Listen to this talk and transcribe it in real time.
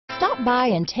Stop by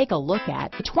and take a look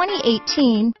at the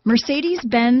 2018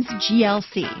 Mercedes-Benz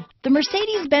GLC. The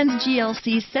Mercedes-Benz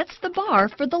GLC sets the bar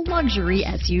for the luxury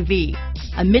SUV.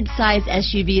 A mid-size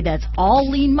SUV that's all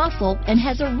lean muscle and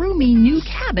has a roomy new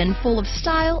cabin full of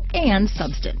style and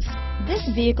substance. This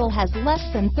vehicle has less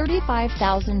than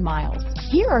 35,000 miles.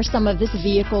 Here are some of this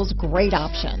vehicle's great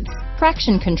options: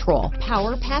 traction control,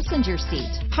 power passenger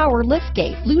seat, power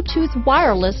liftgate, Bluetooth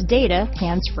wireless data,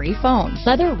 hands-free phone,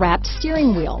 leather-wrapped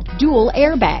steering wheel, dual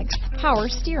airbags, power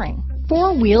steering,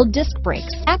 four-wheel disc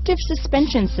brakes, active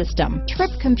suspension system, trip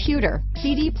computer,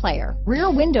 CD player,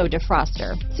 rear window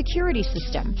defroster, security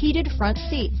system, heated front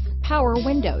seats, power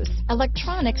windows,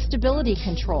 electronic stability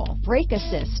control, brake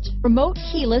assist, remote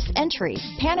keyless entry,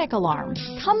 panic alarm.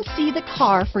 Come see the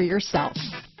car for yourself.